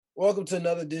Welcome to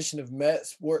another edition of Matt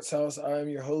Sports House. I am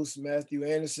your host, Matthew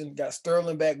Anderson. Got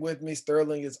Sterling back with me.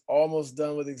 Sterling is almost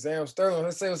done with exams. Sterling,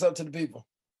 let's say what's up to the people.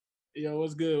 Yo,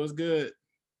 what's good? What's good?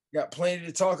 Got plenty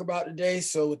to talk about today,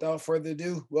 so without further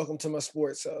ado, welcome to my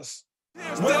Sports House.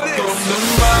 Welcome to my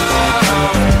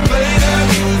house. Play that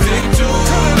music too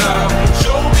loud.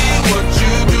 Show me what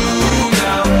you do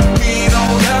now. We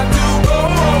don't have to go a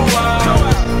while.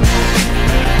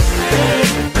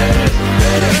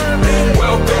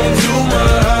 Welcome to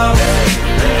my house.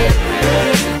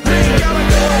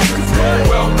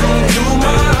 Welcome to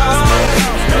my house.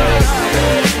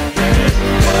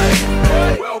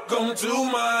 Welcome to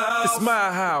my house. It's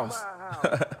my house.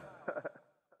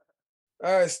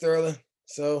 All right, Sterling.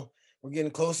 So we're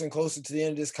getting closer and closer to the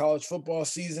end of this college football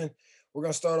season. We're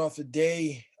gonna start off the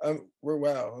day. We're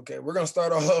gonna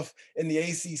start off in the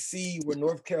ACC where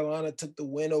North Carolina took the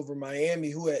win over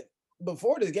Miami, who had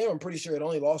before this game, I'm pretty sure had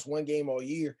only lost one game all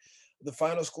year. The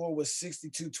final score was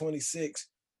 62-26.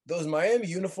 Those Miami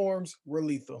uniforms were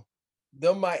lethal.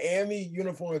 The Miami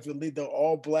uniforms were lethal,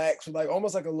 all blacks with like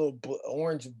almost like a little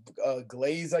orange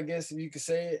glaze, I guess if you could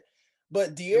say it.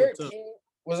 But De'Aaron King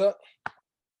was up.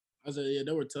 I said, yeah,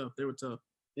 they were tough. They were tough.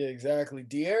 Yeah, exactly.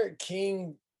 De'Aaron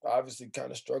King obviously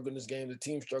kind of struggled in this game. The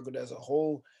team struggled as a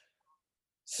whole.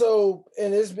 So,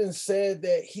 and it's been said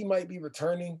that he might be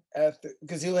returning after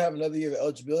because he'll have another year of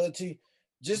eligibility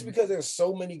just because there's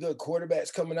so many good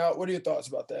quarterbacks coming out. What are your thoughts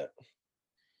about that?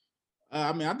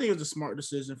 I think it was a smart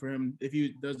decision for him if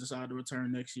he does decide to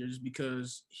return next year, just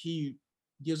because he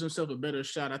gives himself a better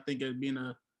shot, I think, at being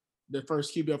the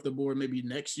first QB off the board maybe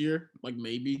next year, like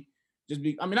maybe.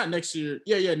 Not next year.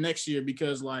 Yeah, next year,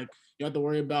 because like you have to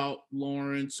worry about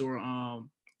Lawrence or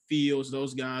Fields,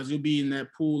 those guys. You'll be in that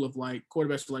pool of like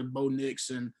quarterbacks like Bo Nix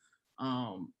and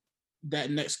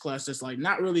that next class that's like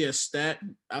not really a stat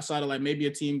outside of like maybe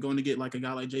a team going to get like a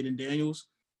guy like Jaden Daniels,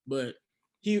 but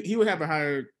he would have a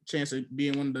higher chance of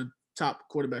being one of the top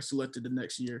quarterbacks selected the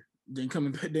next year than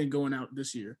going out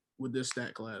this year with this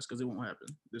stat class, because it won't happen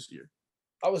this year.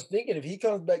 I was thinking if he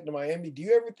comes back to Miami, do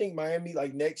you ever think Miami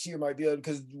like next year might be able,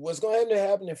 because what's going to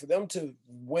happen and for them to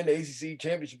win the ACC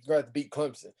championship, they're going to have to beat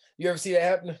Clemson. You ever see that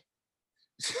happening?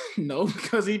 No,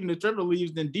 because even if Trevor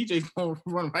leaves, then DJ's going to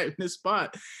run right in this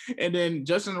spot. And then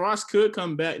Justin Ross could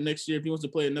come back next year if he wants to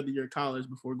play another year of college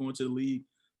before going to the league.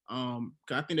 I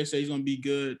think they say he's going to be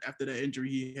good after that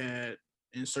injury he had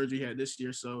and surgery he had this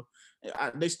year. So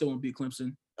they still won't beat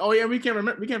Clemson. Oh, yeah, we can't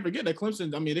forget that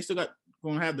Clemson, they still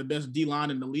going to have the best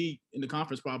D-line in the league, in the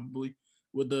conference probably,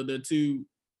 with the two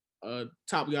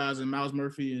top guys in Miles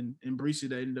Murphy and Breesy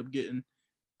that ended up getting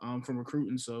from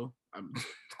recruiting. So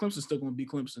Clemson's still going to be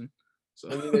Clemson. So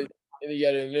and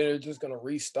they're just going to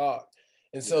restock.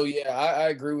 And so, I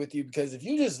agree with you, because if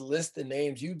you just list the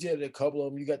names, you did a couple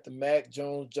of them. You got the Mac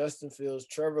Jones, Justin Fields,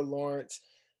 Trevor Lawrence,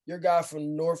 your guy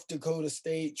from North Dakota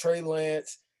State, Trey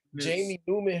Lance, yes. Jamie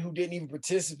Newman, who didn't even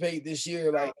participate this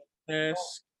year. Like,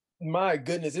 yes. My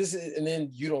goodness, and then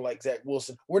you don't like Zach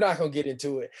Wilson. We're not going to get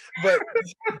into it. But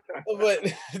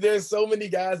but there's so many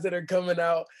guys that are coming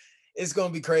out. It's going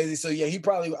to be crazy. So, yeah,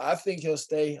 I think he'll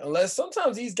stay. Unless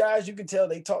sometimes these guys, you can tell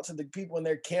they talk to the people in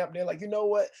their camp. They're like, you know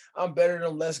what? I'm better than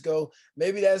them. Let's go.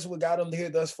 Maybe that's what got them here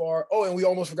thus far. Oh, and we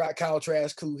almost forgot Kyle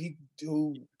Trask,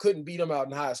 who couldn't beat him out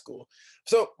in high school.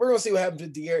 So we're going to see what happens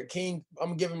with De'Aaron King.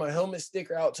 I'm giving my helmet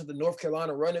sticker out to the North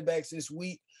Carolina running backs this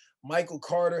week. Michael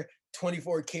Carter,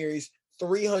 24 carries,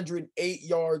 308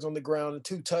 yards on the ground and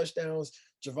 2 touchdowns.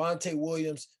 Javonte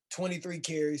Williams, 23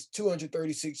 carries,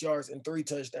 236 yards, and 3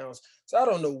 touchdowns. So I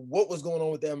don't know what was going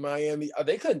on with that Miami.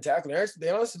 They couldn't tackle. They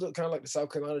honestly look kind of like the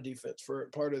South Carolina defense for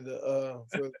part of for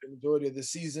the majority of the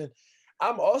season.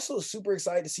 I'm also super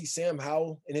excited to see Sam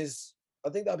Howell in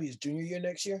I think that'll be his junior year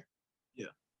next year.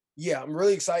 Yeah, I'm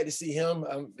really excited to see him.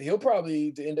 He'll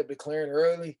probably end up declaring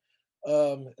early.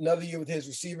 Another year with his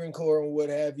receiving core and what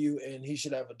have you, and he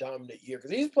should have a dominant year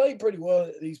because he's played pretty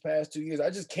well these past 2 years.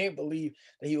 I just can't believe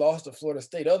that he lost to Florida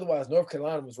State. Otherwise, North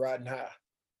Carolina was riding high.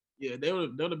 Yeah, they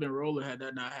would have been rolling had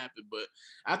that not happened. But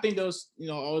I think those,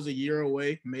 always a year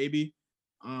away, maybe.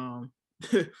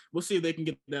 We'll see if they can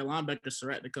get that linebacker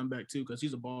Surratt to come back too, because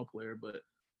he's a ball player. But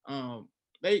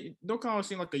they don't kind of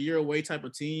seem like a year away type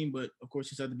of team. But of course,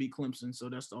 you just have to beat Clemson, so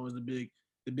that's always the big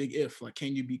if. Like,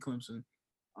 can you beat Clemson?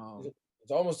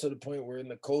 It's almost to the point where in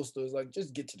the Coastal, it's like,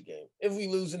 just get to the game. If we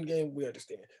lose in the game, we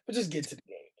understand. But just get to the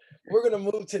game. We're going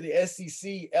to move to the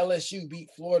SEC. LSU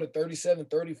beat Florida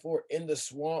 37-34 in the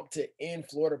Swamp to end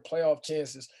Florida playoff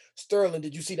chances. Sterling,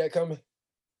 did you see that coming?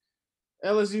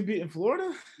 LSU beating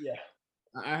Florida? Yeah.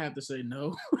 I have to say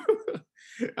no.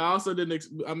 I also didn't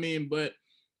 – but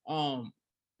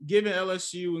given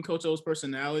LSU and Coach O's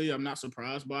personality, I'm not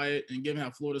surprised by it. And given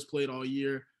how Florida's played all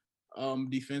year,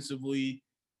 defensively,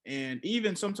 and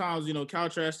even sometimes, Cal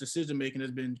Trask's decision making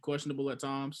has been questionable at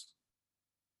times.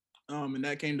 And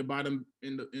that came to bite him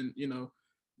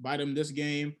bite him this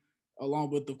game, along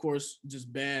with, of course,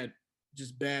 just bad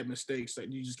mistakes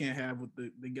that you just can't have with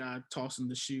the guy tossing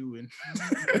the shoe and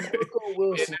Marco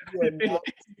Wilson, you are not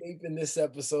escaping this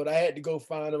episode. I had to go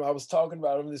find him. I was talking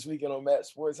about him this weekend on Matt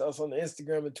Sports House on the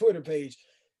Instagram and Twitter page.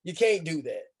 You can't do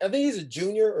that. I think he's a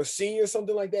junior or senior,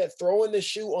 something like that, throwing the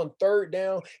shoe on third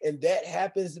down, and that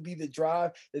happens to be the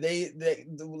drive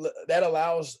that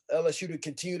allows LSU to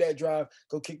continue that drive,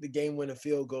 go kick the game-winning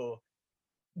field goal.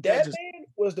 That man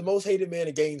was the most hated man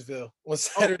in Gainesville on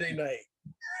Saturday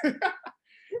night.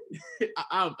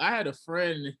 I had a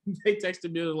friend, they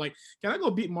texted me, like, can I go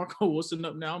beat Marco Wilson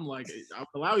up now? I'm like, I'll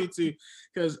allow you to,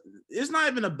 because it's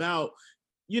not even about,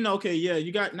 okay, yeah,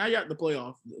 you got the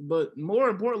playoff, but more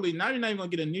importantly, now you're not even gonna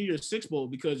get a New Year's Six Bowl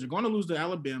because you're going to lose to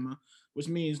Alabama, which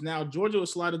means now Georgia will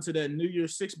slide into that New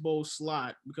Year's Six Bowl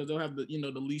slot because they'll have the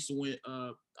least win,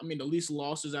 the least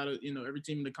losses out of every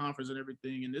team in the conference and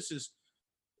everything, and it's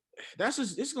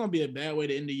gonna be a bad way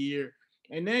to end the year.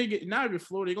 And then if you're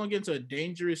Florida, you're gonna get into a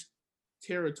dangerous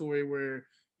territory where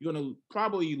you're gonna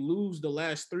probably lose the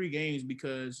last 3 games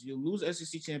because you'll lose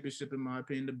SEC championship, in my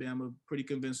opinion, to Bama pretty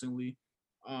convincingly.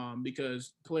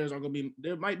 Because players are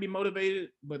they might be motivated,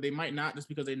 but they might not, just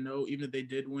because they know even if they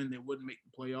did win, they wouldn't make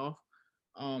the playoff.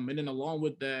 And then along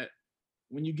with that,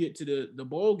 when you get to the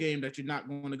bowl game that you're not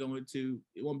going to go into,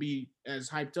 it won't be as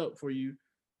hyped up for you.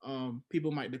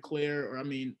 People might declare,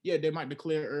 they might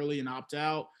declare early and opt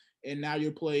out. And now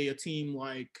you'll play a team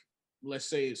like, let's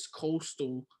say it's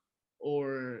Coastal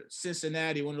or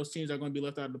Cincinnati, one of those teams that are going to be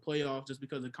left out of the playoff just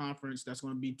because of conference that's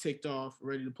going to be ticked off,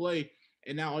 ready to play.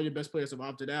 And now all your best players have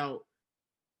opted out.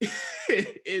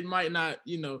 It might not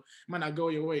go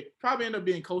your way. Probably end up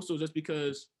being Coastal just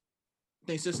because I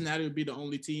think Cincinnati would be the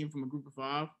only team from a group of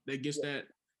 5 that gets that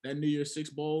New Year's Six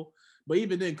Bowl. But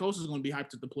even then, Coastal's going to be hyped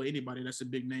to play anybody that's a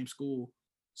big name school.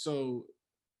 So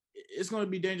it's going to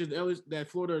be dangerous that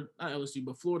Florida, not LSU,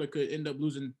 but Florida could end up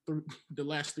losing the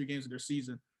last 3 games of their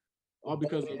season, all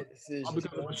because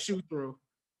of a shoe throw.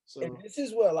 So. And this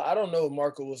is what I don't know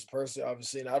Marco was a person,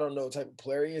 obviously, and I don't know what type of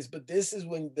player he is, but this is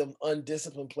when the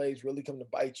undisciplined plays really come to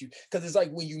bite you. Because it's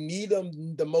like when you need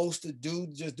them the most to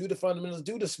just do the fundamentals,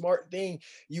 do the smart thing,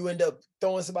 you end up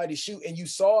throwing somebody to shoot. And you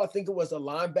saw, I think it was a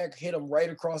linebacker hit him right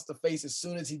across the face. As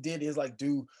soon as he did, he's like,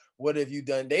 dude, what have you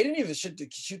done? They didn't even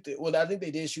I think they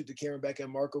did shoot the camera back at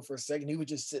Marco for a second. He was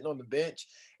just sitting on the bench,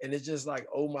 and it's just like,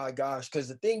 oh my gosh. Because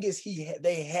the thing is,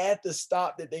 they had the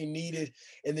stop that they needed,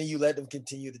 and then you let them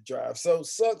continue the drive. So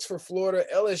sucks for Florida.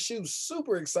 LSU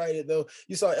super excited though.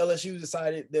 You saw LSU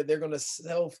decided that they're going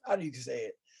to how do you say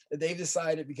it? That they've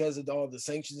decided because of all the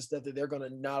sanctions and stuff that they're going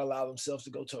to not allow themselves to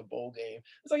go to a bowl game.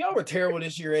 It's like, y'all were terrible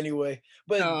this year anyway.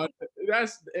 But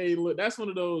that's one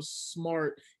of those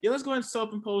smart. Yeah, let's go ahead and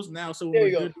self-impose now. So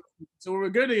we're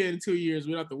good in 2 years.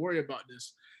 We don't have to worry about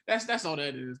this. That's all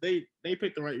that is. They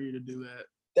picked the right year to do that.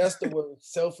 That's the word,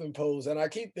 self-imposed. And I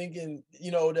keep thinking,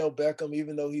 Odell Beckham,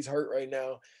 even though he's hurt right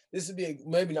now, this would be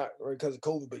maybe not because of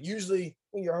COVID, but usually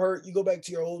when you're hurt, you go back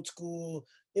to your old school,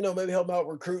 maybe help out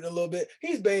recruiting a little bit.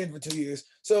 He's banned for 2 years.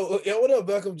 So Odell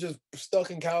Beckham just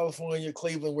stuck in California,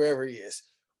 Cleveland, wherever he is.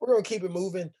 We're gonna keep it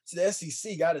moving. So the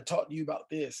SEC got to talk to you about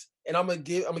this. And I'm gonna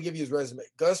give you his resume.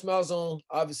 Gus Malzahn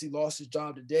obviously lost his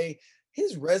job today.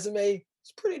 His resume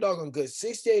is pretty doggone good.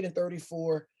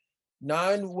 68-34.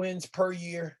 9 wins per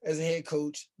year as a head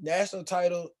coach. National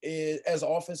title is as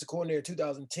an offensive coordinator in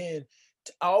 2010.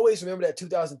 I always remember that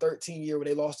 2013 year when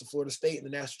they lost to Florida State in the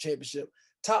national championship.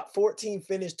 Top 14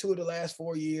 finished 2 of the last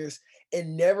 4 years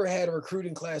and never had a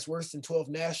recruiting class worse than 12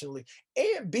 nationally,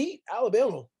 and beat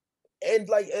Alabama. And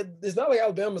it's not like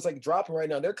Alabama's dropping right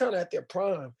now. They're kind of at their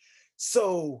prime.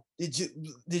 So did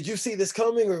you see this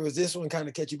coming, or was this one kind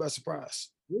of catch you by surprise?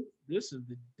 This is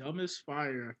the dumbest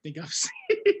fire I think I've seen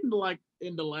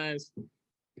in the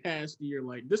past year.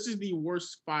 This is the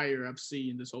worst fire I've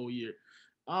seen this whole year.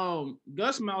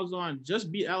 Gus Malzahn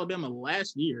just beat Alabama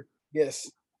last year.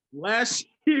 Yes. Last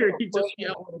year he just beat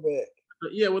Alabama.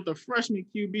 Yeah, with the freshman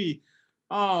QB.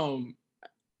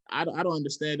 I don't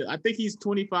understand it. I think he's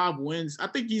 25 wins. I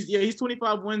think he's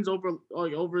 25 wins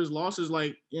over his losses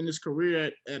in his career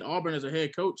at Auburn as a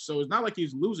head coach. So it's not like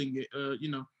he's losing it,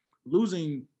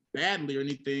 losing badly or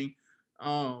anything.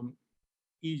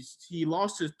 He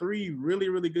lost his 3 really,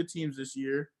 really good teams this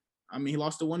year. He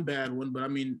lost to one bad one, but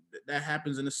that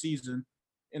happens in a season,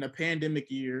 in a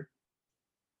pandemic year.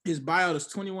 His buyout is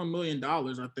 $21 million,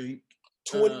 I think.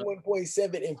 Uh,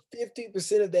 21.7, and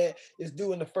 50% of that is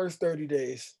due in the first 30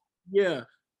 days. yeah.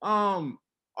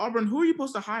 Auburn, who are you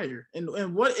supposed to hire?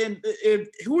 And what and if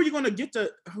who are you going to get to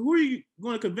who are you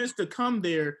going to convince to come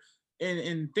there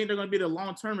and think they're going to be the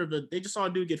long term if they just saw a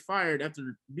dude get fired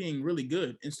after being really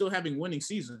good and still having winning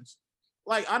seasons?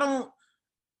 Like I don't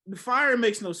the fire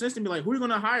makes no sense to me. Like, who are you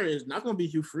going to hire is not going to be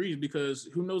Hugh Freeze because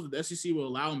who knows if the SEC will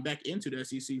allow him back into the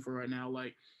SEC for right now.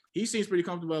 Like, he seems pretty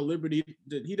comfortable at Liberty.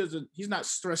 That he's not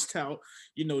stressed out,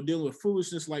 dealing with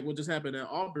foolishness like what just happened at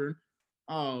Auburn.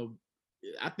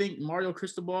 I think Mario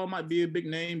Cristobal might be a big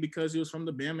name because he was from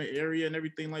the Bama area and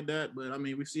everything like that. But I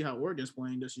mean, we see how Oregon's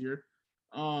playing this year.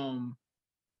 Who are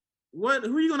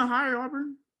you going to hire,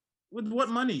 Auburn? With what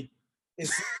money? It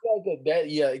seems like that,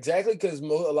 yeah, exactly, because a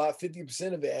lot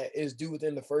 50% of it is due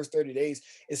within the first 30 days.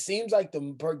 It seems like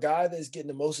the per guy that's getting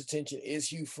the most attention is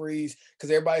Hugh Freeze,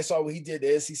 because everybody saw what he did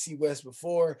to SEC West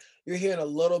before. You're hearing a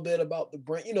little bit about the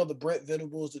Brent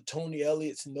Venables, the Tony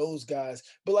Elliott's, and those guys.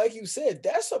 But like you said,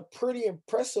 that's a pretty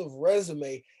impressive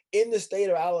resume in the state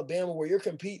of Alabama, where you're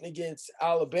competing against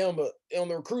Alabama on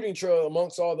the recruiting trail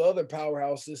amongst all the other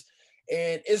powerhouses.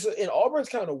 And Auburn's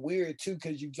kind of weird too,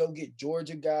 because you go get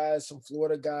Georgia guys, some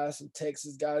Florida guys, some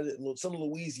Texas guys, some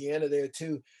Louisiana there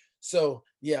too. So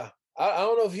yeah, I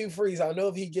don't know if Hugh Freeze. I know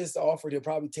if he gets the offer, he'll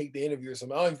probably take the interview or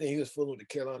something. I don't even think he was fooling with the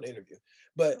Carolina interview,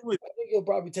 but I think he'll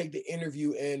probably take the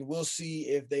interview, and we'll see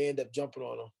if they end up jumping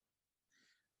on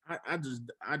him. I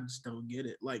just don't get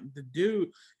it. Like the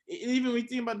dude, even when you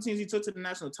think about the teams he took to the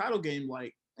national title game,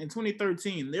 like in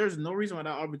 2013, there's no reason why that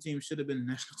Auburn team should have been in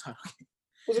the national title game.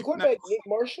 Was the quarterback Nick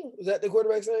Marshall? Was that the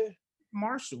quarterback's name?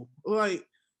 Marshall. Like,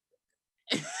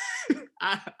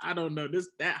 I don't know.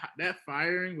 That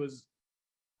firing was.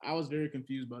 I was very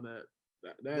confused by that.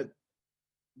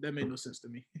 That made no sense to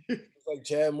me. It's like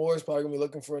Chad Moore's probably gonna be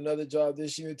looking for another job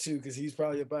this year too, because he's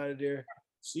probably up out of there.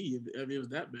 See, if it was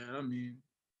that bad, I mean,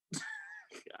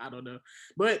 I don't know.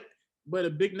 But a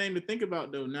big name to think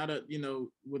about though. Now that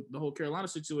with the whole Carolina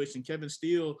situation, Kevin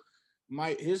Steele.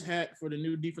 His hat for the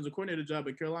new defensive coordinator job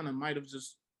at Carolina might have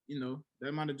just,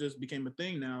 that might have just became a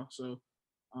thing now. So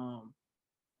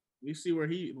we see where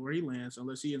he lands,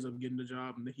 unless he ends up getting the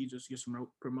job and then he just gets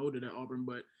promoted at Auburn.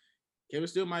 But Kevin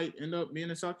Steele might end up being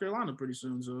in South Carolina pretty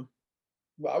soon. So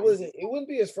But it wouldn't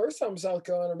be his first time in South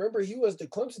Carolina. Remember, he was the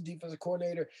Clemson defensive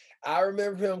coordinator. I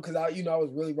remember him because I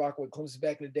was really rocking with Clemson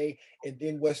back in the day, and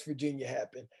then West Virginia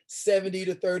happened.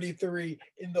 70-33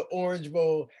 in the Orange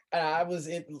Bowl. And I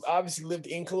obviously lived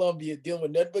in Columbia, dealing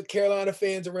with nothing but Carolina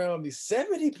fans around me.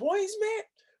 70 points, man.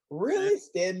 Really?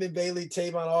 Stedman, Bailey,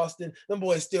 Tavon Austin. Them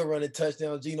boys still running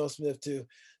touchdowns. Geno Smith too.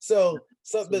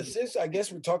 But since I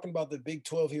guess we're talking about the Big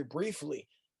 12 here briefly,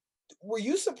 were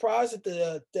you surprised that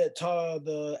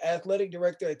the athletic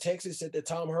director at Texas said that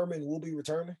Tom Herman will be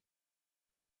returning?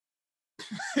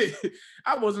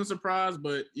 I wasn't surprised,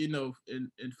 but in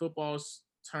football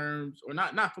terms, or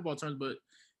not football terms, but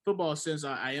football sense,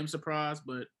 I am surprised,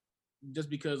 but just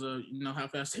because of how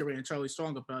fast they ran Charlie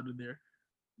Strong up out of there.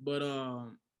 But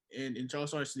and Charlie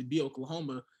Strong actually beat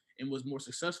Oklahoma and was more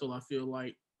successful, I feel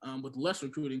like, with less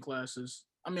recruiting classes.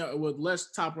 I mean, with less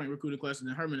top ranked recruiting classes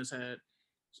than Herman has had.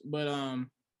 But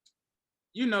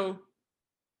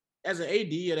as an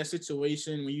AD at that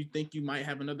situation, when you think you might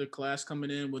have another class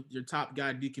coming in with your top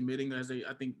guy decommitting, I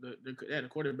think they had a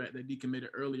quarterback that decommitted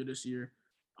earlier this year,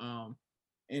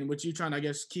 and with you trying to, I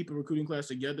guess, keep a recruiting class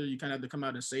together, you kind of have to come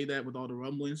out and say that with all the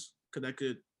rumblings, because that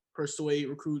could persuade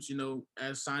recruits,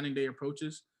 as signing day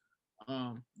approaches,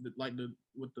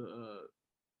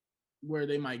 where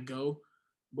they might go.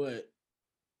 But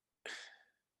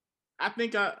I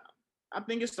think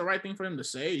it's the right thing for him to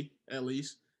say, at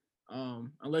least,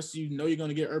 unless you're going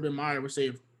to get Urban Meyer, which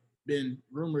they've been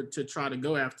rumored to try to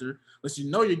go after. Unless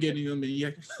you're getting him, and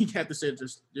you have to say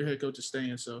just your head coach is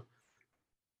staying. So,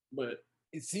 but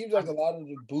it seems like a lot of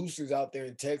the boosters out there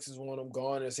in Texas want them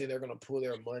gone and say they're going to pull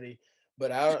their money. But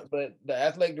the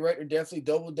athletic director definitely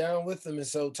doubled down with them, and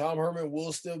so Tom Herman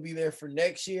will still be there for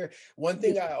next year. One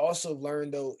thing I also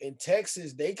learned though, in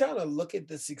Texas, they kind of look at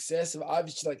the success of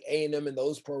obviously like A&M and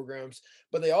those programs,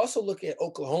 but they also look at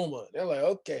Oklahoma. They're like,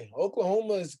 okay,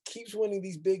 Oklahoma keeps winning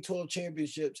these Big 12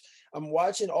 championships. I'm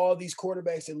watching all these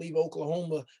quarterbacks that leave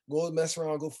Oklahoma go mess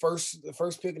around, go the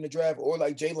first pick in the draft, or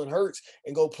like Jalen Hurts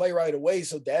and go play right away.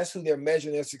 So that's who they're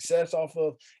measuring their success off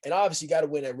of. And obviously got to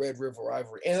win that Red River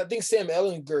rivalry. And I think Sam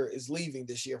Ehlinger is leaving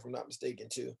this year, if I'm not mistaken,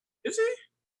 too. Is he?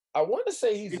 I want to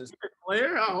say he's a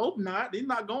player. I hope not. He's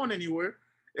not going anywhere.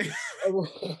 I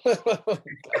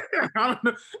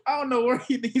don't know where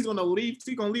he thinks he's going to leave. Is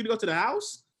he going to leave to go to the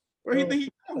house? Where he think he's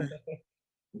going?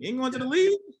 He ain't going to the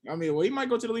league. I mean, well, he might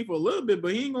go to the league for a little bit,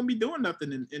 but he ain't gonna be doing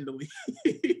nothing in the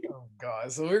league. Oh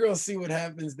God! So we're gonna see what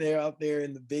happens there out there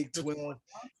in the Big 12.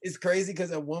 It's crazy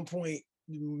because at one point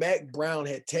Mac Brown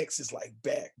had Texas like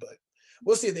back, but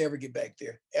we'll see if they ever get back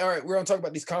there. All right, we're gonna talk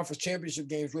about these conference championship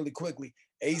games really quickly.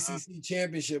 ACC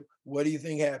championship. What do you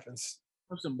think happens?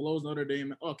 Clemson blows Notre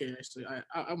Dame. Okay, actually,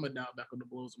 I'm gonna dial back on the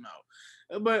blows them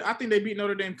out, but I think they beat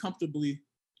Notre Dame comfortably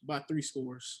by 3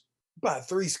 scores. By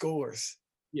 3 scores.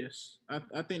 Yes,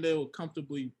 I think they will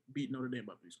comfortably beat Notre Dame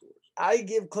by 3 scores. I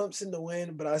give Clemson the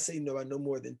win, but I say no by no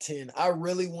more than 10. I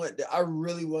really want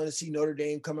to see Notre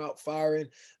Dame come out firing,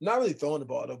 not really throwing the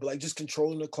ball though, but like just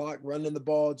controlling the clock, running the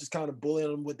ball, just kind of bullying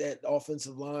them with that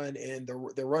offensive line and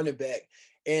the running back,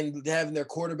 and having their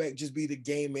quarterback just be the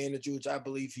game manager, which I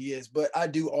believe he is. But I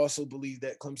do also believe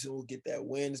that Clemson will get that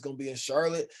win. It's going to be in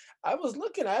Charlotte. I was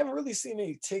looking, I haven't really seen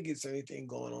any tickets or anything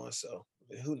going on, so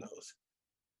who knows.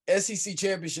 SEC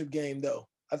championship game though.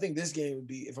 I think this game would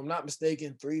be, if I'm not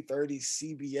mistaken, 3:30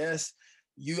 CBS.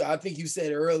 I think you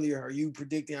said earlier, are you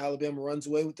predicting Alabama runs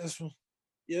away with this one?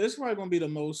 Yeah, this is probably gonna be the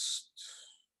most.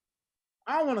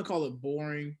 I don't want to call it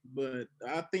boring, but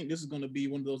I think this is gonna be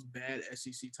one of those bad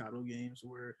SEC title games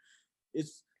where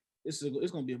it's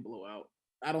gonna be a blowout.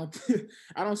 I don't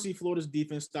I don't see Florida's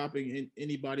defense stopping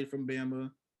anybody from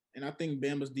Bama, and I think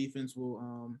Bama's defense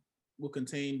will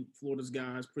contain Florida's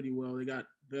guys pretty well. They got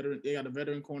a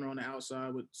veteran corner on the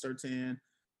outside with Surtain.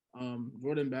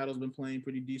 Jordan Battle's been playing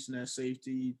pretty decent at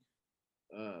safety.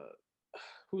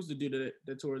 Who's the dude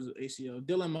that tore his ACL?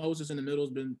 Dylan Moses in the middle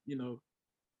has been,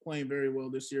 playing very well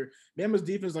this year. Bama's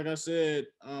defense, like I said,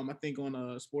 I think on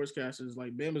Sportscasters,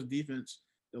 like Bama's defense,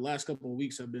 the last couple of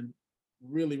weeks have been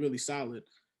really, really solid.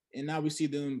 And now we see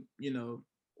them,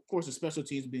 of course, the special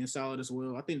teams being solid as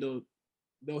well. I think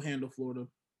they'll handle Florida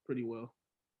pretty well.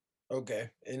 Okay,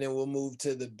 and then we'll move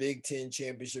to the Big Ten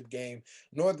championship game.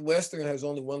 Northwestern has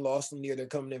only one loss in the year. They're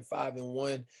coming in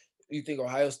 5-1. You think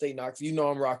Ohio State knocks?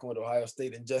 I'm rocking with Ohio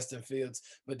State and Justin Fields,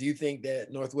 but do you think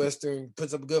that Northwestern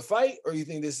puts up a good fight, or you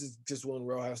think this is just one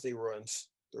where Ohio State runs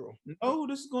through? No,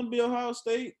 this is going to be Ohio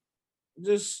State.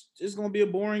 It's going to be a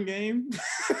boring game.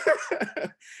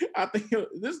 I think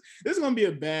this is going to be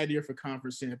a bad year for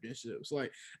conference championships.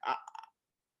 Like,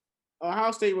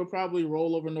 Ohio State will probably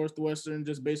roll over Northwestern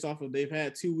just based off of they've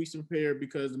had 2 weeks to prepare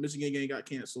because the Michigan game got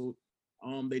canceled.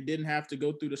 They didn't have to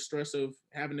go through the stress of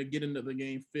having to get into the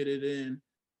game fitted in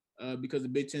because the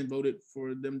Big Ten voted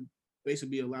for them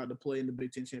basically be allowed to play in the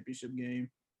Big Ten championship game.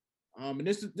 And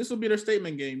this will be their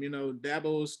statement game.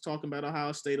 Dabo's talking about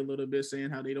Ohio State a little bit,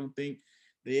 saying how they don't think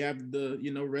they have the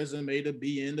resume to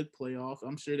be in the playoff.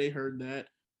 I'm sure they heard that.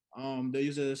 They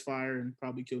use it as fire and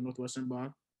probably kill Northwestern by.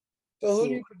 So who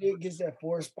do you predict gets that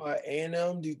 4th spot?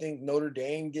 A&M? Do you think Notre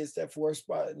Dame gets that 4th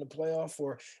spot in the playoff?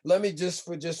 Or let me just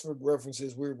for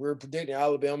references, we're predicting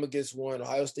Alabama gets 1,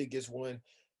 Ohio State gets 1,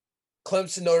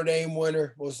 Clemson, Notre Dame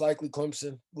winner, most likely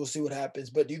Clemson. We'll see what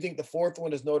happens. But do you think the 4th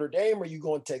one is Notre Dame, or are you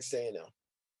going Texas A&M?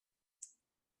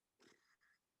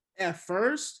 At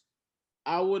first,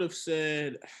 I would have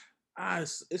said,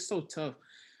 it's so tough.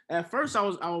 At first,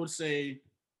 I would say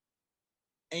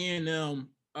A&M.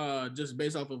 Just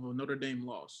based off of a Notre Dame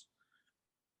loss.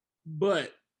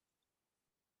 But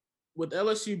with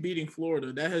LSU beating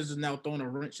Florida, that has now thrown a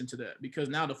wrench into that because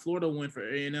now the Florida win for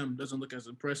A&M doesn't look as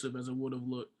impressive as it would have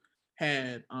looked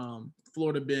had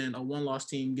Florida been a one-loss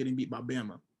team getting beat by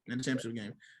Bama in the championship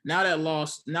game. Now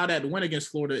that win against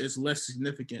Florida is less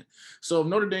significant. So if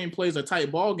Notre Dame plays a tight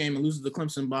ball game and loses to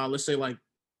Clemson by, let's say, like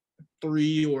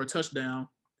 3 or a touchdown,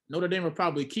 Notre Dame will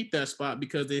probably keep that spot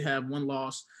because they have one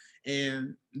loss.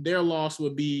 And their loss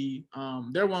would be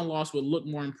their one loss would look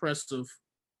more impressive,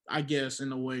 I guess,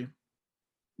 in a way,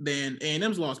 than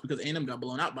A&M's loss because A&M got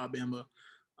blown out by Bama.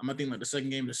 I think like the second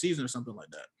game of the season or something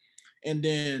like that. And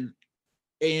then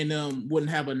A&M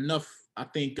wouldn't have enough, I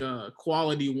think,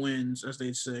 quality wins, as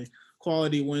they say,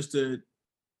 quality wins to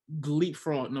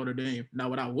leapfrog Notre Dame. Now,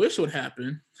 what I wish would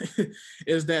happen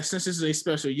is that since this is a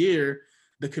special year,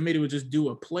 the committee would just do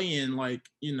a play-in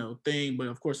thing, but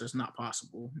of course that's not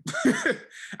possible.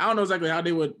 I don't know exactly how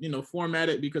they would, format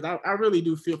it because I really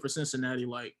do feel for Cincinnati.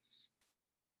 Like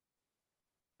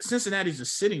Cincinnati's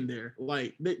just sitting there.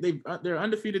 Like they're an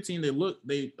undefeated team.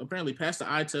 They apparently passed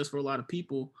the eye test for a lot of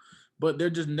people, but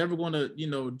they're just never going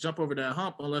to, jump over that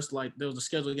hump unless like there was a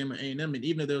scheduled game at A&M. And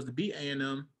even if there was to beat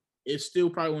A&M, it still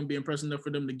probably wouldn't be impressive enough for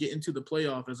them to get into the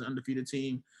playoff as an undefeated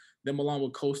team, them along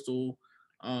with Coastal.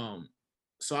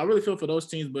 So I really feel for those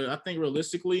teams, but I think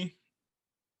realistically,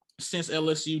 since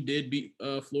LSU did beat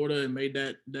Florida and made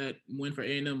that win for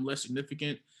A&M less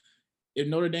significant, if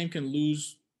Notre Dame can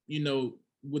lose,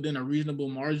 within a reasonable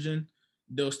margin,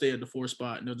 they'll stay at the 4th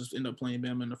spot and they'll just end up playing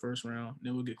Bama in the first round.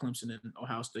 Then we'll get Clemson and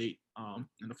Ohio State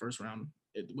in the first round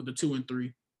with the 2 and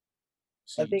 3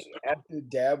 I think seeds. after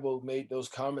Dabo made those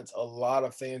comments, a lot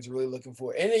of fans really looking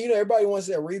for it. And then, everybody wants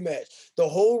that rematch. The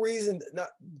whole reason,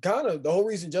 the whole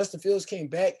reason Justin Fields came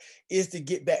back is to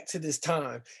get back to this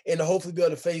time and to hopefully be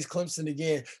able to face Clemson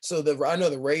again. So I know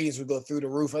the ratings will go through the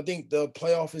roof. I think the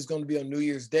playoff is going to be on New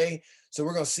Year's Day. So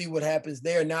we're going to see what happens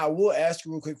there. Now, I will ask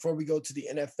you real quick before we go to the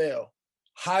NFL.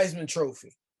 Heisman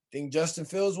Trophy. Think Justin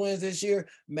Fields wins this year,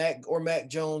 Mac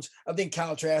Jones. I think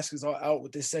Kyle Trask is all out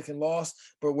with his second loss.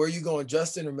 But where are you going,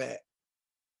 Justin or Mac?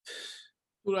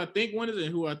 Who do I think wins it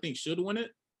and who I think should win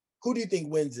it? Who do you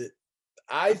think wins it?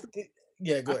 Go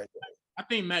ahead. I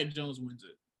think Mac Jones wins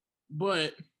it.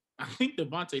 But I think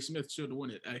Devontae Smith should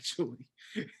win it, actually.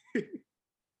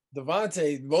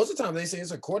 Devontae, most of the time they say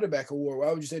it's a quarterback award.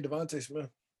 Why would you say Devontae Smith?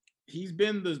 He's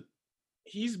been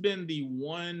the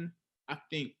one, I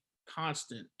think,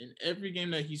 constant in every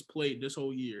game that he's played this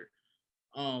whole year.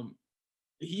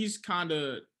 He's kind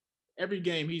of every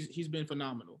game he's been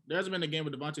phenomenal. There hasn't been a game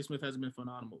where Devontae Smith hasn't been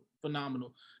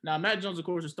phenomenal. Now Matt Jones, of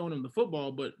course, is throwing him the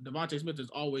football, but Devontae Smith is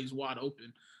always wide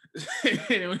open.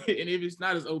 And if he's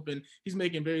not as open, he's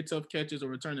making very tough catches or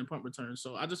returning punt returns.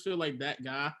 So I just feel like that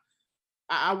guy.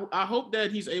 I hope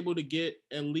that he's able to get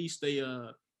at least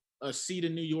a seat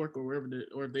in New York or wherever,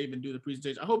 or if they even do the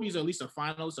presentation. I hope he's at least a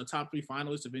finalist, a top 3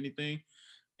 finalist, if anything.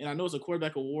 And I know it's a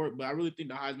quarterback award, but I really think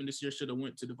the Heisman this year should have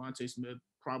went to Devontae Smith,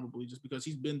 probably just because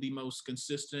he's been the most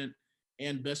consistent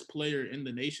and best player in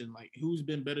the nation. Like, who's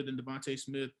been better than Devontae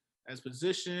Smith as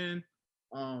position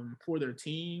for their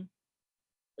team,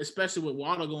 especially with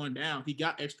Waddle going down. He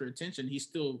got extra attention. He's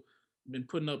still been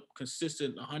putting up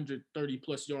consistent 130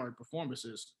 plus yard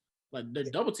performances. Like, they're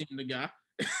double teaming the guy.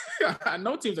 I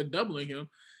know teams are doubling him,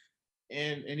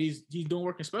 and he's doing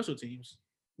work in special teams.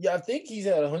 Yeah, I think he's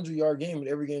had a 100-yard game in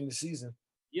every game this season.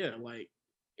 Yeah, like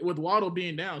with Waddle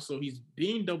being down, so he's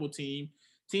being double teamed.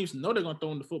 Teams know they're gonna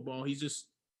throw him the football. He's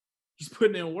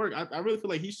putting in work. I really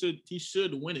feel like he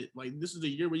should win it. Like, this is the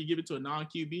year where you give it to a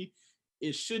non-QB.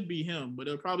 It should be him, but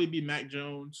it'll probably be Mac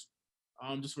Jones.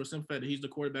 Just for the simple fact that he's the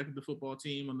quarterback of the football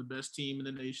team on the best team in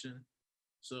the nation.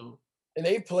 So. And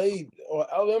they played, or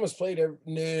Alabama's played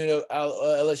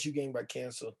LSU game got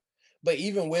canceled. But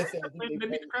even with it, they beat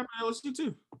the crap out of LSU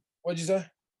too. What'd you say?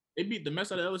 They beat the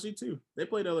mess out of LSU too. They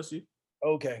played LSU.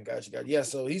 Okay, gotcha. Yeah,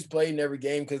 so he's played in every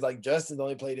game because, like, Justin's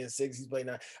only played in 6. He's played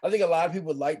 9. I think a lot of people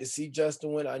would like to see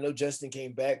Justin win. I know Justin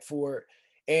came back for it.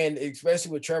 And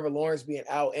especially with Trevor Lawrence being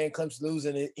out and Clemson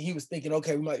losing, he was thinking,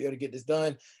 okay, we might be able to get this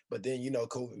done. But then,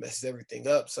 COVID messes everything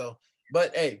up. So,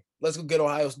 but hey, let's go get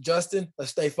Ohio. Justin,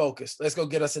 let's stay focused. Let's go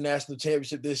get us a national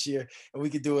championship this year, and we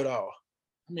can do it all.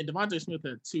 I mean, Devontae Smith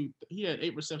had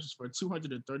 8 receptions for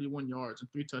 231 yards and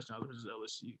 3 touchdowns versus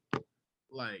LSU.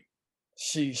 Like,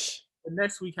 sheesh. The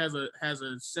next week has a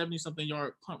 70-something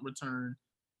yard punt return,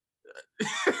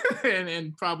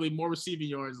 and probably more receiving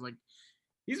yards. Like,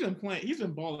 he's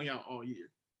been balling out all year.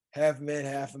 Half man,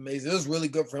 half amazing. It was really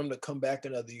good for him to come back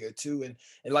another year too, and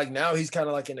like now he's kind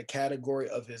of like in a category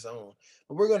of his own.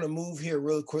 But we're gonna move here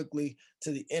real quickly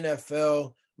to the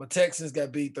NFL. My Texans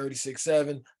got beat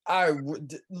 36-7.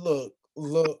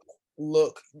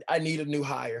 Look, I need a new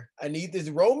hire. I need this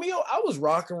Romeo. I was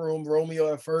rocking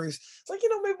Romeo at first. It's like,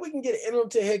 maybe we can get an interim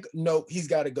to head. Nope, he's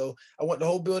got to go. I want the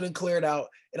whole building cleared out,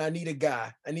 and I need a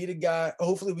guy.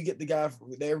 Hopefully we get the guy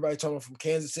that everybody talking about from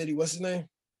Kansas City. What's his name?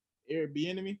 Eric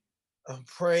Bieniemy. I'm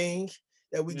praying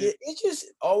that we get. It just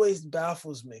always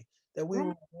baffles me that we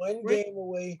were one game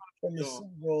away from the Super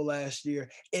Bowl last year,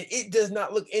 and it does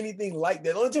not look anything like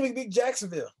that. The only time we beat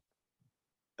Jacksonville.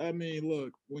 I mean,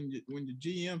 look, when the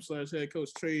GM/head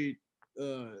coach trade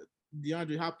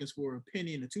DeAndre Hopkins for a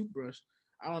penny and a toothbrush,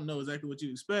 I don't know exactly what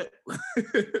you expect.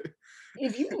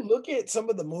 If you look at some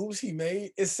of the moves he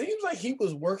made, it seems like he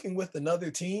was working with another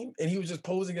team and he was just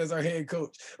posing as our head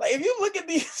coach. Like, if you look at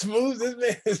these moves this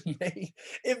man has made,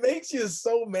 it makes you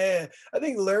so mad. I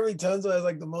think Larry Tunsil has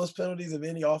like the most penalties of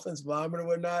any offensive lineman or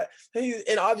whatnot.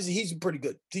 And obviously he's pretty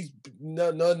good. He's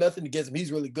nothing against him.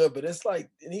 He's really good, but it's like,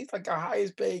 and he's like our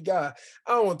highest paid guy.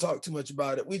 I don't want to talk too much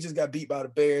about it. We just got beat by the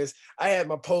Bears. I had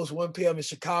my post 1 p.m. in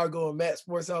Chicago and Matt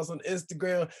Sports House on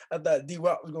Instagram. I thought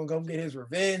D-Rock was going to come get his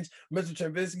revenge. Mitchell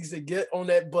Trubisky said, get on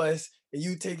that bus and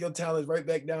you take your talents right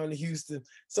back down to Houston.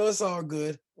 So it's all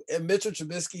good. And Mitchell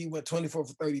Trubisky went 24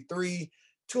 for 33,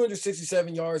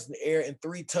 267 yards in the air and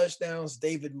 3 touchdowns.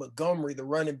 David Montgomery, the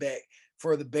running back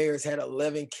for the Bears, had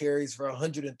 11 carries for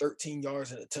 113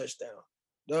 yards and a touchdown.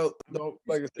 No,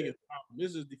 like I said.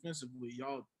 This is defensively,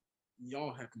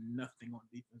 y'all have nothing on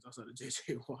defense outside of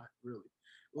J.J. Watt, really.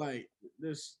 Like,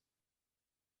 this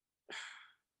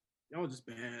Y'all just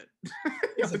bad.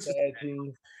 It's a bad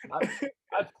team.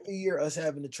 I fear us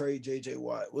having to trade JJ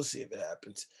Watt. We'll see if it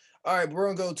happens. All right, we're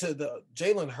gonna go to the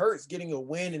Jalen Hurts getting a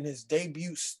win in his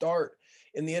debut start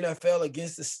in the NFL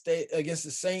against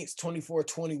the Saints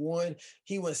 24-21.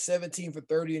 He went 17 for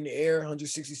 30 in the air,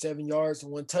 167 yards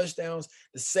and 1 touchdowns.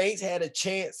 The Saints had a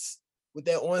chance with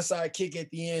that onside kick at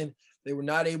the end. They were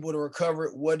not able to recover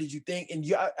it. What did you think? And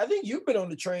I think you've been on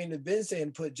the train that been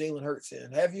saying put Jalen Hurts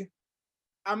in, have you?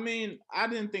 I mean, I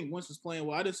didn't think Wentz was playing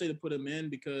well. I didn't say to put him in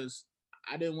because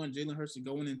I didn't want Jalen Hurts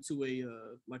going into a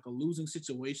like a losing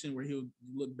situation where he'll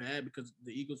look bad because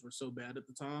the Eagles were so bad at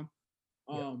the time.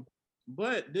 Yeah.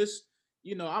 But this,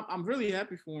 I'm really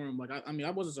happy for him. Like, I mean,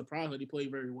 I wasn't surprised that he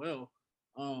played very well.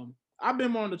 I've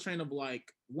been more on the train of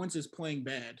like Wentz is playing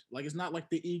bad. Like, it's not like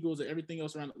the Eagles or everything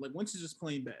else around. Like, Wentz is just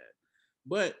playing bad.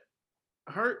 But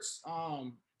Hurts,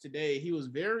 today he was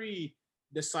very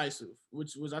decisive,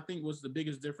 which was I think was the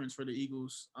biggest difference for the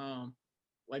Eagles.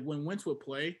 Like when Wentz would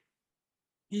play,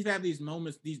 he'd have these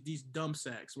moments, these dumb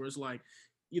sacks where it's like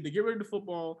either get rid of the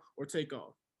football or take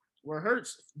off. Where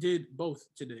Hurts did both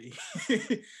today.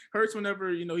 Hurts,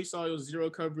 whenever he saw it was zero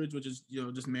coverage, which is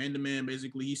just man to man.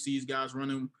 Basically, he sees guys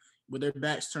running with their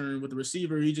backs turned with the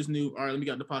receiver. He just knew, all right, let me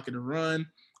get the pocket to run.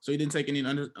 So he didn't take any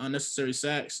unnecessary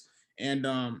sacks, and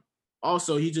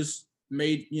also he just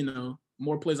made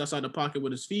more plays outside the pocket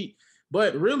with his feet.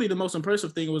 But really, the most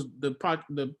impressive thing was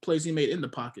the plays he made in the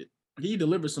pocket. He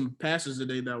delivered some passes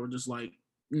today that were just like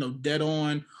dead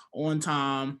on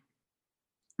time,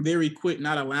 very quick,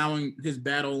 not allowing his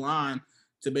battle line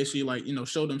to basically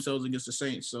show themselves against the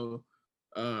Saints. So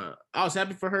I was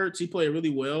happy for Hurts. He played really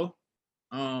well.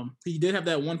 He did have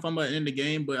that one fumble at the end of the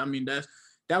game, but I mean that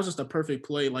was just a perfect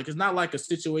play. Like it's not like a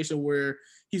situation where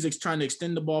he's trying to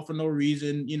extend the ball for no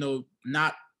reason,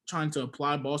 not trying to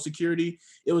apply ball security.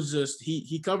 It was just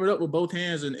he covered up with both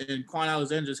hands and Quan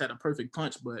Alexander just had a perfect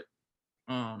punch, but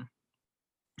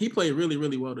he played really,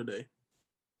 really well today.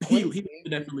 He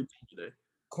definitely team today.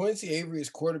 Quincy Avery's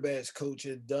quarterbacks coach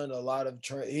had done a lot of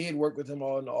he had worked with him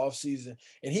all in the offseason,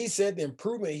 and he said the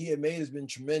improvement he had made has been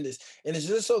tremendous. And it's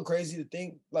just so crazy to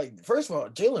think, like, first of all,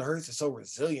 Jalen Hurts is so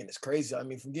resilient. It's crazy. I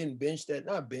mean, from getting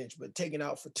not benched, but taken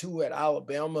out for 2 at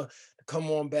Alabama to come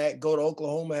on back, go to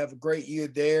Oklahoma, have a great year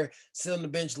there, sit on the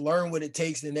bench, learn what it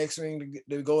takes the next ring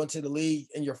to go into the league,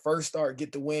 and your first start,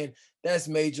 get the win. That's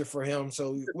major for him.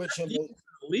 So, which him, the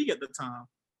league at the time.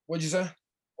 What'd you say?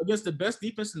 Against the best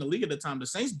defense in the league at the time. The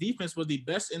Saints defense was the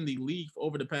best in the league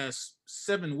over the past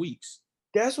 7 weeks.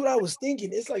 That's what I was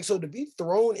thinking. It's like, so to be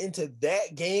thrown into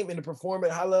that game and to perform at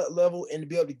high level and to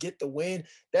be able to get the win,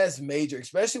 that's major,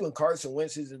 especially when Carson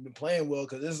Wentz has been playing well,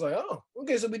 because it's like, oh,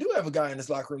 okay, so we do have a guy in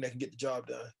this locker room that can get the job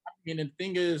done. I mean, the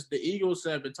thing is, the Eagles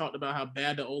have been talked about how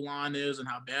bad the O-line is and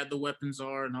how bad the weapons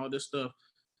are and all this stuff.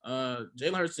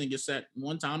 Jalen Hurts didn't get sacked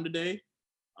one time today.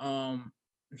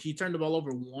 He turned the ball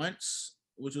over once,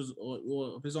 which was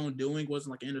of his own doing,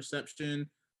 wasn't like an interception.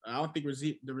 I don't think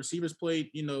the receivers played,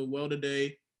 well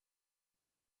today.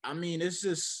 I mean, it's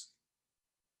just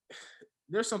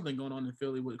there's something going on in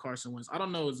Philly with Carson Wentz. I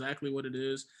don't know exactly what it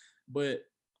is, but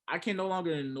I can no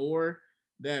longer ignore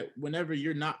that whenever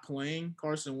you're not playing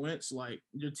Carson Wentz, like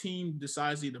your team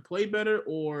decides to either play better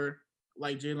or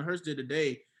like Jalen Hurts did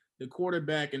today, the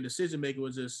quarterback and decision maker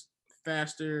was just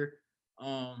faster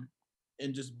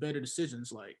and just better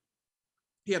decisions. Like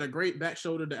he had a great back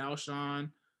shoulder to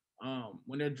Alshon.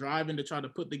 When they're driving to try to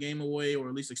put the game away or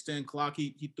at least extend clock,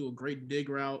 he threw a great dig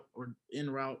route or in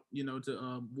route,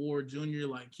 to Ward Jr.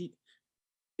 Like he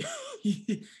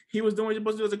was doing what he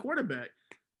was supposed to do as a quarterback.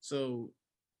 So,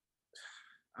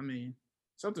 I mean,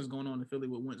 something's going on in Philly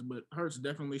with Wentz, but Hurts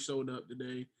definitely showed up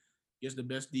today. Gets the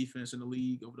best defense in the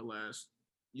league over the last,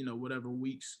 whatever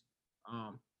weeks.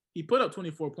 He put up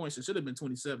 24 points. It should have been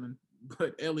 27,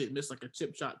 but Elliott missed like a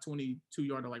chip shot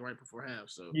 22-yarder like right before half.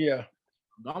 So yeah.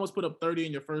 Almost put up 30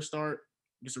 in your first start.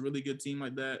 Just a really good team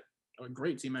like that. A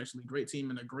great team, actually. Great team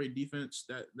and a great defense.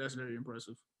 That's very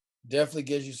impressive. Definitely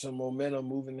gives you some momentum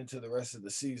moving into the rest of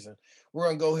the season. We're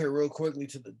going to go here real quickly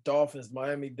to the Dolphins,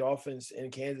 Miami Dolphins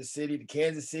in Kansas City. The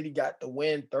Kansas City got the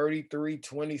win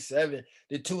 33-27.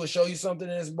 Did Tua show you something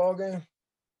in this ball game?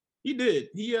 He did.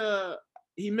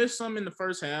 He missed some in the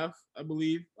first half, I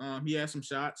believe. He had some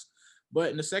shots.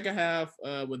 But in the second half,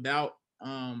 without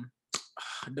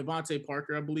Devontae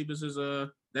Parker, I believe is his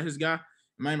guy.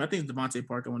 I think it's Devontae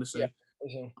Parker, I want to say.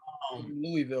 Yeah.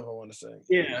 Louisville, I want to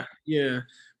say. Yeah.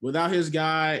 Without his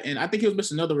guy, and I think he was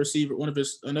missing another receiver,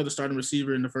 another starting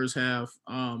receiver in the first half.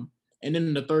 And then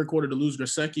in the third quarter to lose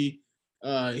Gesicki.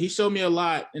 He showed me a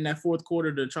lot in that fourth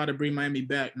quarter to try to bring Miami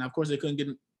back. Now, of course, they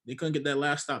couldn't they couldn't get that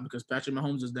last stop because Patrick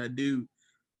Mahomes is that dude.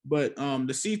 But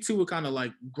the C2 would kind of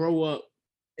like grow up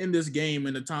in this game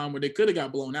in a time where they could have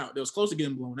got blown out. They was close to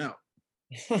getting blown out.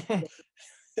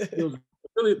 It was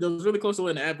really close to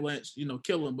letting the Avalanche,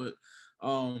 kill them. But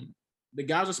the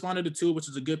guys responded to two, which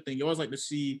is a good thing. You always like to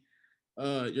see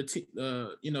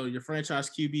your franchise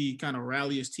QB kind of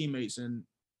rally his teammates and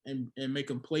make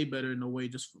him play better in a way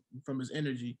just from his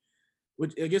energy,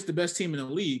 which against the best team in the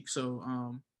league.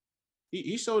 So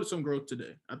he showed some growth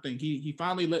today. I think he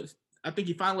finally let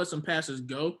some passes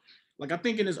go. Like I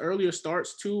think in his earlier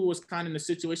starts too was kind of in a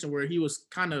situation where he was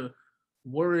kind of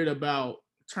worried about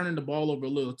turning the ball over a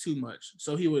little too much.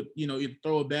 So he would, either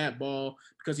throw a bad ball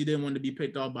because he didn't want to be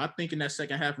picked off. But I think in that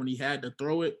second half when he had to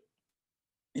throw it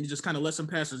and he just kind of let some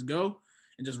passes go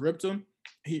and just ripped them,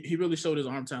 he really showed his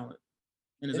arm talent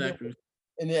and his accuracy.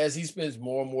 And as he spends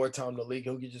more and more time in the league,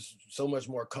 he'll get just so much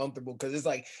more comfortable because it's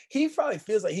like he probably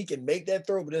feels like he can make that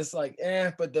throw, but it's like,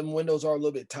 but the windows are a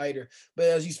little bit tighter. But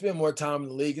as you spend more time in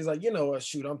the league, it's like, what,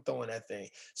 shoot, I'm throwing that thing.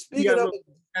 Speaking of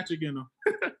Patrick,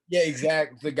 yeah,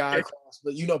 exactly. The guy across,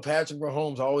 but Patrick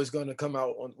Mahomes always going to come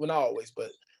out on, well, not always, but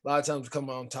a lot of times come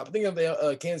out on top. I think of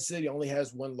the Kansas City only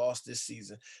has one loss this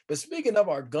season. But speaking of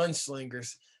our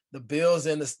gunslingers, the Bills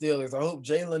and the Steelers. I hope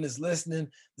Jalen is listening.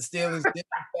 The Steelers did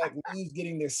in fact lose,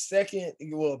 getting their second,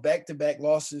 back-to-back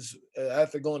losses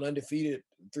after going undefeated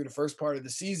through the first part of the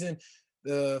season.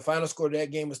 The final score of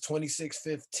that game was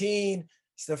 26-15.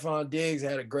 Stephon Diggs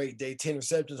had a great day, 10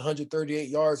 receptions, 138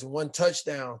 yards, and 1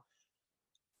 touchdown.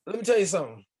 Let me tell you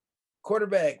something.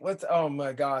 Quarterback, oh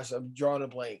my gosh, I'm drawing a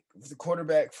blank. The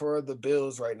quarterback for the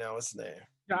Bills right now, what's his name?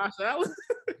 Josh Allen.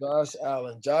 Josh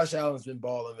Allen. Josh Allen's been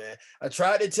balling, man. I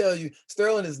tried to tell you,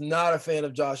 Sterling is not a fan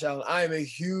of Josh Allen. I am a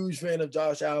huge fan of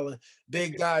Josh Allen.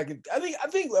 Big guy. I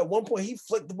think at one point he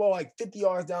flicked the ball like 50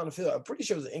 yards down the field. I'm pretty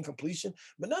sure it was an incompletion,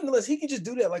 but nonetheless, he can just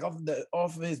do that like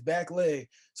off of his back leg.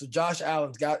 So Josh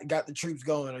Allen's got the troops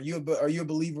going. Are you a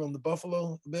believer in the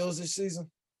Buffalo Bills this season?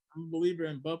 I'm a believer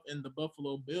in the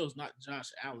Buffalo Bills, not Josh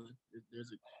Allen.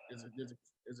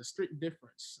 There's a strict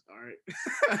difference. All right.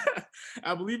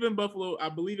 I believe in Buffalo.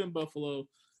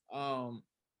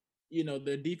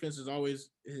 Their defense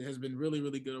has been really,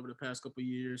 really good over the past couple of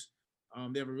years.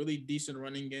 They have a really decent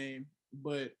running game,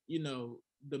 but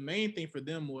the main thing for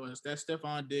them was that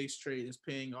Stephon Diggs trade is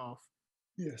paying off.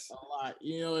 Yes, a lot.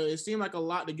 It seemed like a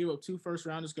lot to give up 2 first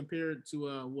rounders compared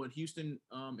to what Houston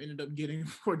ended up getting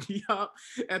for Diop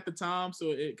at the time.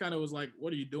 So it kind of was like,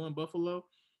 what are you doing, Buffalo?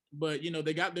 But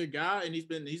they got their guy, and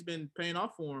he's been paying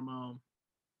off for him.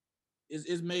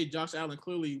 It's made Josh Allen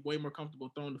clearly way more comfortable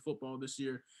throwing the football this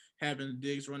year, having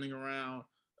Diggs running around,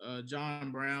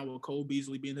 John Brown with Cole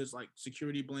Beasley being his like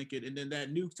security blanket, and then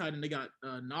that new tight end they got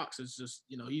Knox is just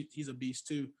he's a beast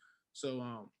too.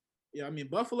 So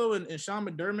Buffalo and Sean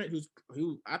McDermott,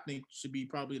 who I think should be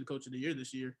probably the coach of the year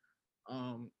this year,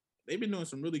 they've been doing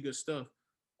some really good stuff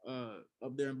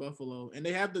up there in Buffalo, and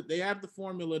they have the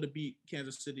formula to beat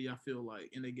Kansas City. I feel like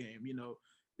in the game,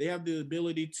 they have the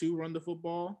ability to run the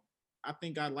football. I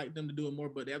think I'd like them to do it more,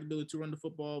 but they have the ability to run the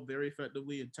football very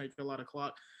effectively and take a lot of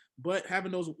clock. But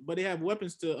they have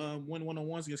weapons to win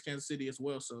one-on-ones against Kansas City as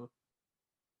well. So,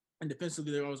 and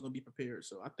defensively, they're always going to be prepared.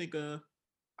 So I think I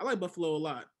like Buffalo a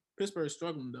lot. Pittsburgh is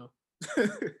struggling though.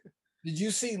 Did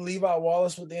you see Levi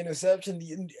Wallace with the interception?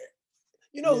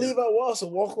 Levi Wallace, a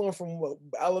walk-on from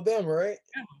Alabama, right?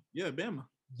 Yeah, Bama.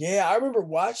 Yeah, I remember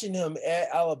watching him at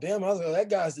Alabama. I was like, that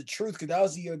guy's the truth, because that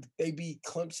was the year they beat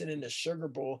Clemson in the Sugar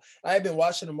Bowl. I had been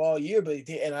watching him all year,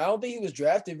 and I don't think he was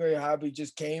drafted very high, but he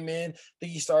just came in. I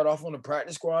think he started off on the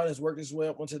practice squad and has worked his way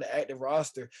up onto the active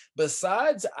roster.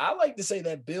 Besides, I like to say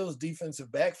that Bills'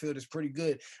 defensive backfield is pretty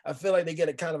good. I feel like they get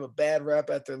a kind of a bad rap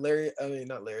after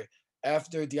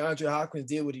after DeAndre Hopkins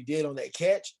did what he did on that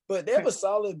catch, but they have a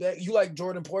solid back. You like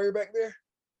Jordan Poyer back there?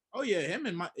 Oh yeah, him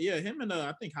and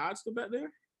I think Hodge still back there.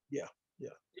 Yeah.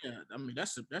 I mean,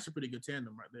 that's a pretty good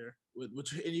tandem right there.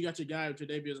 And you got your guy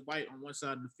Tre'Davious White on one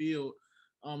side of the field.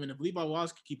 And if Levi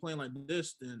Wallace can keep playing like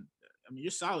this, then I mean,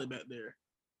 you're solid back there.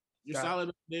 Solid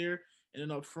back there, and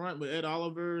then up front with Ed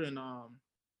Oliver and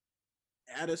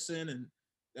Addison and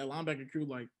that linebacker crew,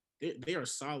 like they are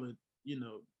solid.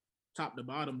 Top to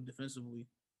bottom defensively.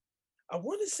 I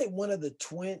want to say one of the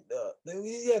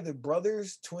the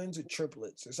brothers, twins or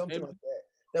triplets or something like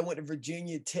that went to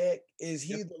Virginia Tech. Is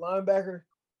he the linebacker?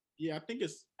 Yeah, I think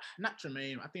it's not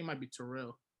Tremaine. I think it might be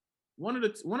Terrell. One of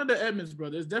the Edmonds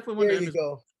brothers. Definitely one of the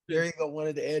Edmonds. There you go. One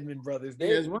of the Edmond brothers.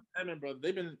 There's one Edmond brother.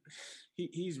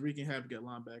 He's wreaking havoc at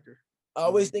linebacker. I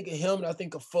always think of him, and I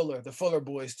think of Fuller, the Fuller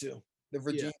boys too, the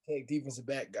Virginia Tech defensive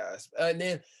back guys.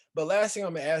 But last thing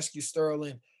I'm gonna ask you,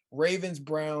 Sterling. Ravens,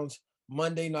 Browns,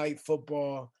 Monday Night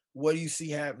Football. What do you see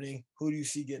happening? Who do you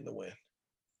see getting the win?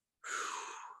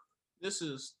 This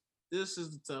is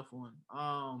the tough one.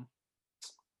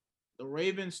 The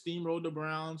Ravens steamrolled the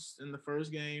Browns in the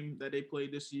first game that they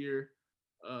played this year.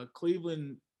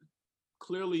 Cleveland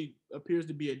clearly appears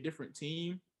to be a different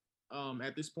team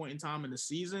at this point in time in the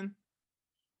season.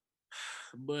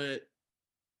 But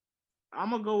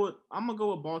I'm gonna go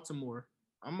with Baltimore.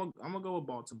 I'm gonna go with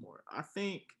Baltimore. I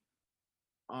think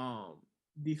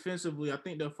defensively, I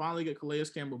think they'll finally get Calais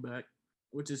Campbell back,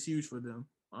 which is huge for them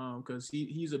because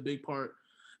he's a big part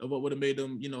of what would have made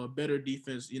them, a better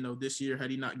defense, this year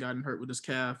had he not gotten hurt with his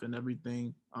calf and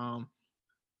everything.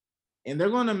 And they're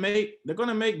gonna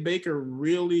make Baker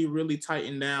really, really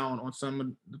tighten down on some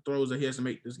of the throws that he has to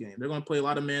make this game. They're gonna play a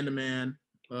lot of man-to-man.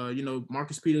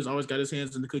 Marcus Peters always got his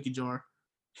hands in the cookie jar.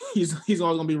 He's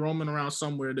always gonna be roaming around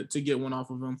somewhere to get one off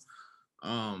of him.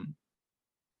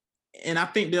 And I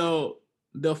think they'll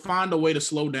find a way to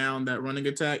slow down that running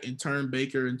attack and turn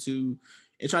Baker and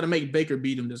try to make Baker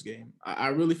beat him this game. I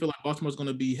really feel like Baltimore's going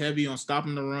to be heavy on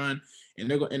stopping the run, and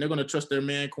they're going to trust their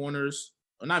man corners,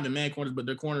 or not even man corners, but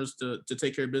their corners to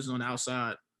take care of business on the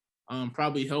outside.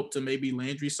 Probably help to maybe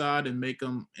Landry's side and make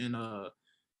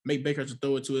Baker to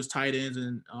throw it to his tight ends,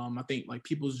 and I think like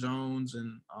Peoples-Jones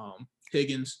and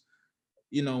Higgins,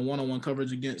 one-on-one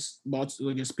coverage against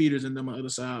Peters and them on the other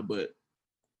side. But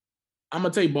I'm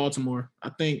gonna take Baltimore. I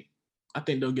think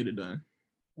they'll get it done.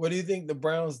 What do you think the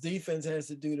Browns defense has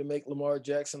to do to make Lamar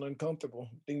Jackson uncomfortable?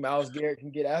 Think Myles Garrett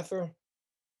can get after him?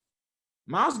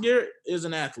 Myles Garrett is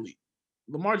an athlete.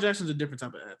 Lamar Jackson's a different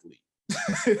type of athlete.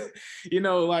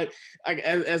 like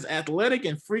as athletic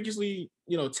and freakishly,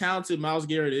 talented Myles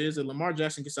Garrett is, and Lamar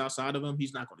Jackson gets outside of him,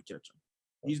 he's not going to catch him.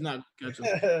 He's not going to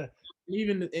catch him.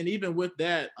 even with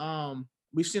that,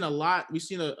 we've seen a lot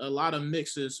of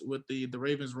mixes with the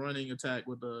Ravens running attack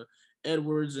with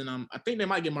Edwards, and I think they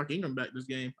might get Mark Ingram back this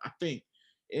game. I think,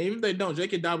 and even if they don't,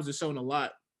 J.K. Dobbins is showing a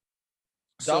lot.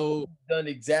 So done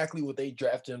exactly what they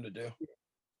drafted him to do.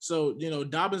 So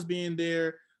Dobbins being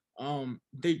there,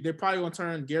 they're probably going to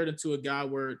turn Garrett into a guy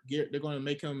where they're going to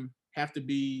make him have to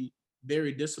be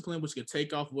very disciplined, which could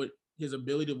take off what his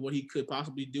ability of what he could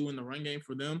possibly do in the run game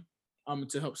for them,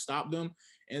 to help stop them.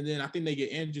 And then I think they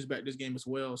get Andrews back this game as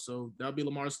well. So that'll be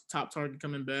Lamar's top target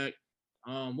coming back.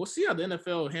 We'll see how the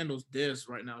NFL handles Dez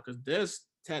right now, because Dez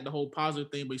had the whole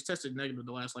positive thing, but he's tested negative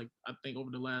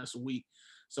over the last week.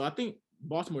 So I think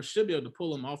Baltimore should be able to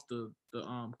pull him off the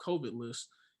COVID list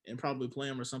and probably play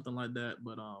him or something like that.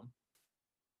 But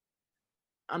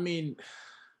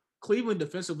Cleveland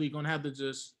defensively going to have to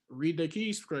just read their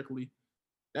keys correctly.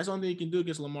 That's the only thing you can do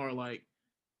against Lamar. Like,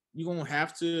 you're going to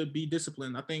have to be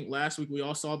disciplined. I think last week we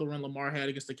all saw the run Lamar had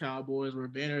against the Cowboys, where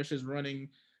Van Der Esch is running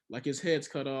like his head's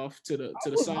cut off to the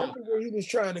side. Where he was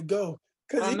trying to go.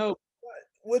 I know.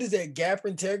 What is that, gap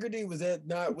integrity? Was that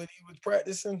not what he was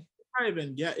practicing? Not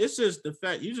even, yeah. It's just the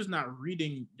fact you're just not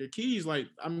reading your keys. Like,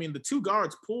 the two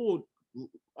guards pulled.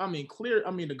 Clear.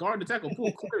 The guard, the tackle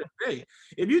pulled clear as day.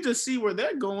 If you just see where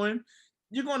they're going,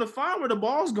 you're going to find where the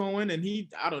ball's going. And he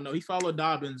followed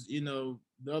Dobbins, the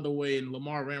other way, and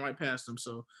Lamar ran right past him.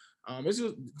 So it's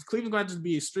just Cleveland's going to just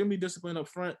be extremely disciplined up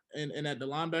front and at the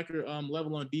linebacker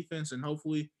level on defense, and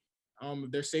hopefully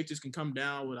if their safeties can come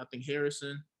down with, I think,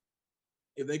 Harrison.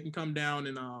 If they can come down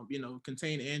and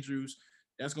contain Andrews,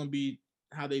 that's going to be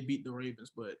how they beat the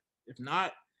Ravens. But if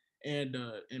not, and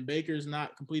Baker's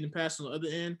not completing passes on the other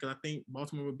end, because I think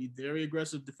Baltimore would be very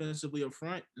aggressive defensively up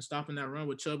front and stopping that run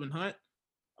with Chubb and Hunt,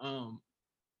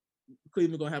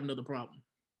 Cleveland going to have another problem.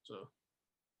 So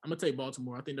I'm going to take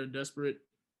Baltimore. I think they're desperate.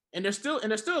 And they're still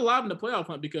alive in the playoff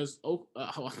hunt, because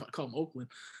I call them Oakland.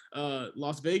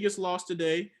 Las Vegas lost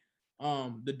today.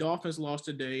 The Dolphins lost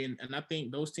today, and I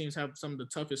think those teams have some of the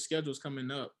toughest schedules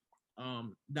coming up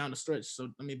down the stretch. So,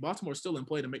 Baltimore's still in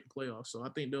play to make the playoffs. So I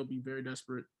think they'll be very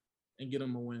desperate and get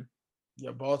them a win.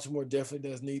 Yeah, Baltimore definitely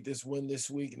does need this win this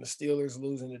week, and the Steelers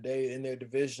losing today in their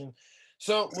division.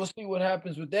 So we'll see what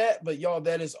happens with that. But, y'all,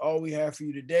 that is all we have for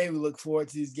you today. We look forward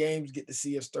to these games, get to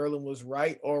see if Sterling was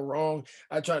right or wrong.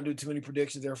 I try to do too many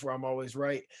predictions, therefore I'm always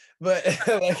right. But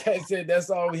like I said, that's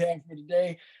all we have for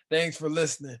today. Thanks for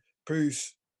listening.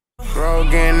 Peace. Roll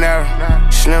getting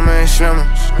out, slimmer and slimmer.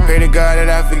 Pray to God that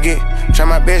I forget. Try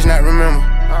my best not remember.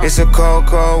 It's a cold,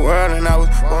 cold world, and I was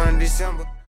born in December.